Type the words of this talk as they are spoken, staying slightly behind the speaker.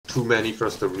too many for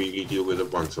us to really deal with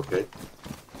at once, okay?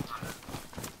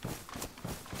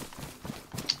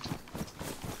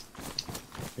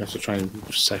 You have to try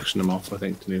and section them off, I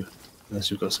think, to do, unless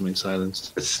you've got something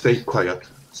silenced. Stay quiet.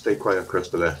 Stay quiet,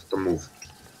 Crystal, there. Don't move.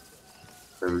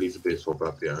 And leave the baseball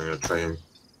bat there. I'm going to try and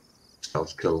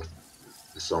stealth kill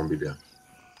the zombie there.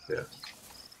 Yeah.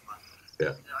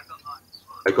 Yeah.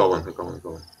 I got one.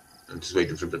 I'm just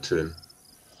waiting for him to turn.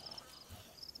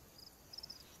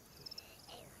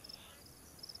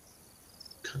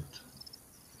 Cunt.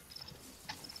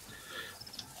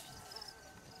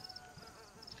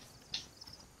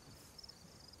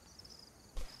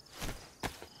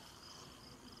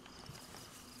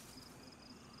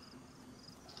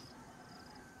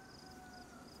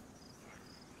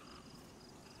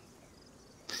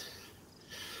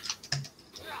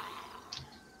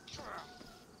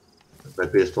 My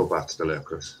baseball bat's still there,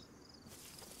 Chris.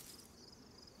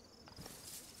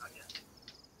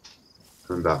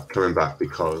 Coming back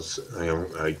because I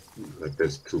like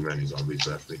there's too many zombies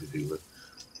left for me to deal with.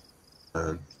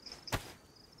 I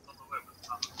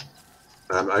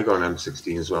got an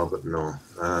M16 as well, but no.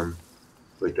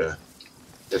 Right there.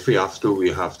 If we have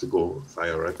to go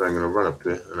fire, right? But I'm gonna run up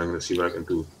there and I'm gonna see what I can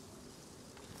do.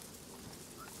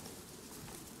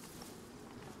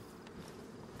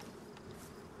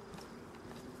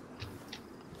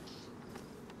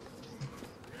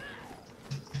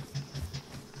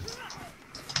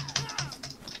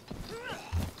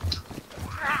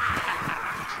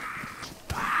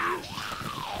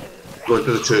 Go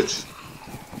into the church.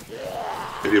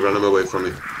 Maybe run him away from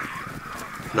me.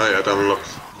 No, I haven't looked.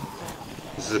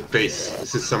 This is a base.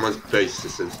 This is someone's base,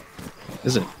 this is.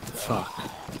 Is it? Fuck.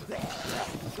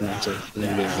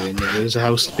 There's a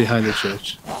house behind the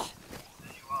church.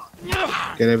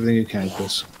 Get everything you can,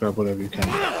 Chris. Grab whatever you can.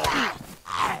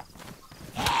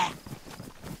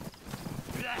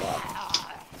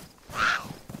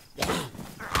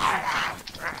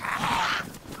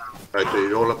 Right,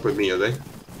 they're all up with me, are they?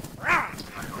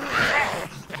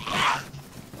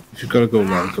 If you've got to go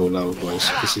loud, boys,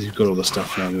 because you've got all the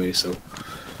stuff now anyway, so...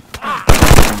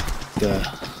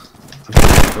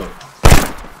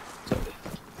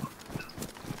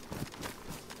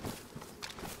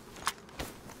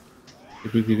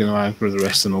 If you're going to anchor the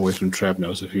rest of them away from Treb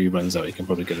now, so if he runs out, you can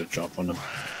probably get a drop on him.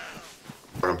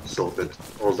 I'm sorted.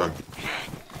 All done.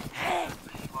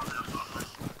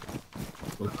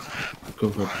 Go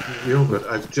for it. You're good.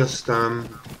 I've just, I'm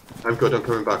good, I'm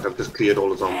coming back. I've just cleared all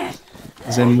the zombies.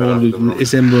 Is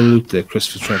there more loot there, Chris,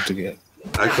 for Trev to get?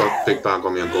 I've got a big bag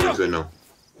on me, I'm going to it now.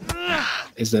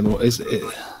 Is there more? Is it?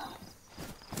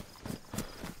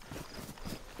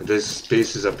 There's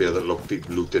spaces up here that look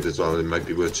looted as well, it might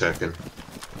be worth checking.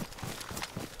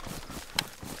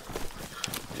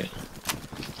 Okay.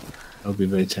 I'll be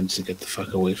very tempted to get the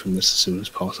fuck away from this as soon as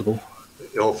possible.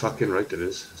 You're fucking right, it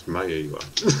is. It's my area you are.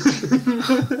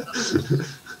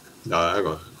 No, hang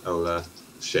on. I'll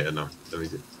share it now. Let me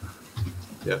do.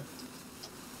 Yep.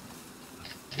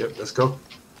 Yep, let's go.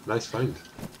 Nice find.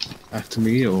 After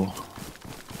me, or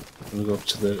we'll go up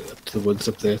to the woods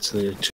up there to the